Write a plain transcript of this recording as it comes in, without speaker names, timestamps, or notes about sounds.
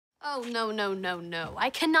Oh, no, no, no, no.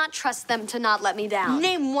 I cannot trust them to not let me down.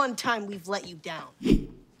 Name one time we've let you down. Number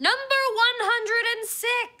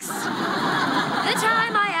 106. The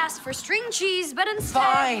time I asked for string cheese, but instead...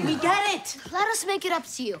 Fine. We get it. Let us make it up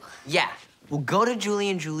to you. Yeah, we'll go to Julie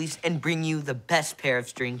and Julie's and bring you the best pair of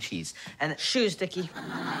string cheese. And Shoes, Dicky.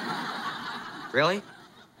 really?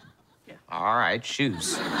 Yeah. All right,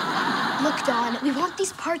 shoes. Look, Dawn, we want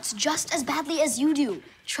these parts just as badly as you do.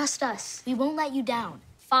 Trust us. We won't let you down.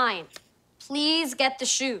 Fine. Please get the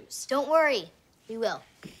shoes. Don't worry. We will.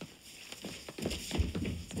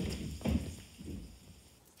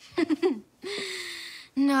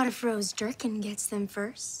 Not if Rose Durkin gets them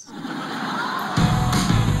first.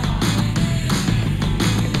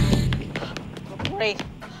 Great.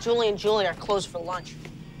 Julie and Julie are closed for lunch.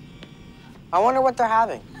 I wonder what they're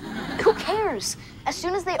having. Who cares? As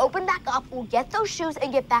soon as they open back up, we'll get those shoes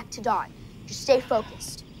and get back to Dawn. Just stay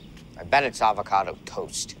focused. I bet it's avocado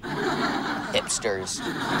toast. Hipsters.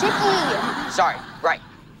 Dicky! Sorry, right.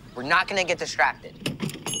 We're not gonna get distracted.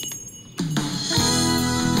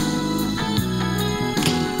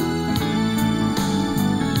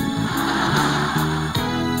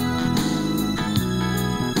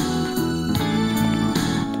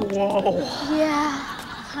 Whoa. Yeah.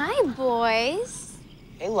 Hi, boys.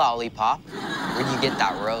 Hey, lollipop. Where'd you get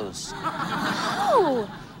that rose? Oh,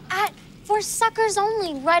 for suckers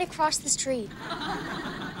only, right across the street.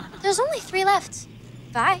 There's only 3 left.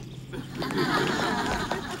 Bye.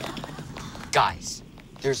 Guys,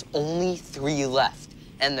 there's only 3 left,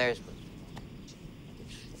 and there's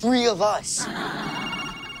 3 of us.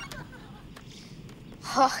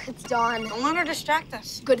 Oh, it's Dawn. Don't let her distract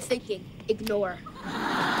us. Good thinking. Ignore.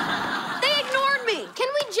 They ignored me. Can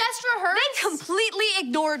we just rehearse? They completely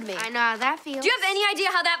ignored me. I know how that feels. Do you have any idea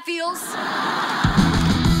how that feels?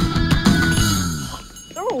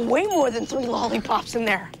 There were way more than 3 lollipops in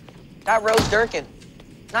there. That Rose Durkin.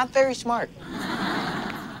 Not very smart.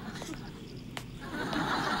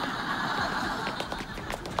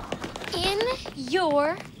 In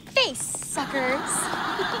your face, suckers.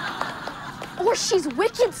 Or she's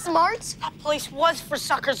wicked smart. That place was for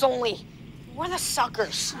suckers only. We're the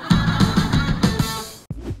suckers.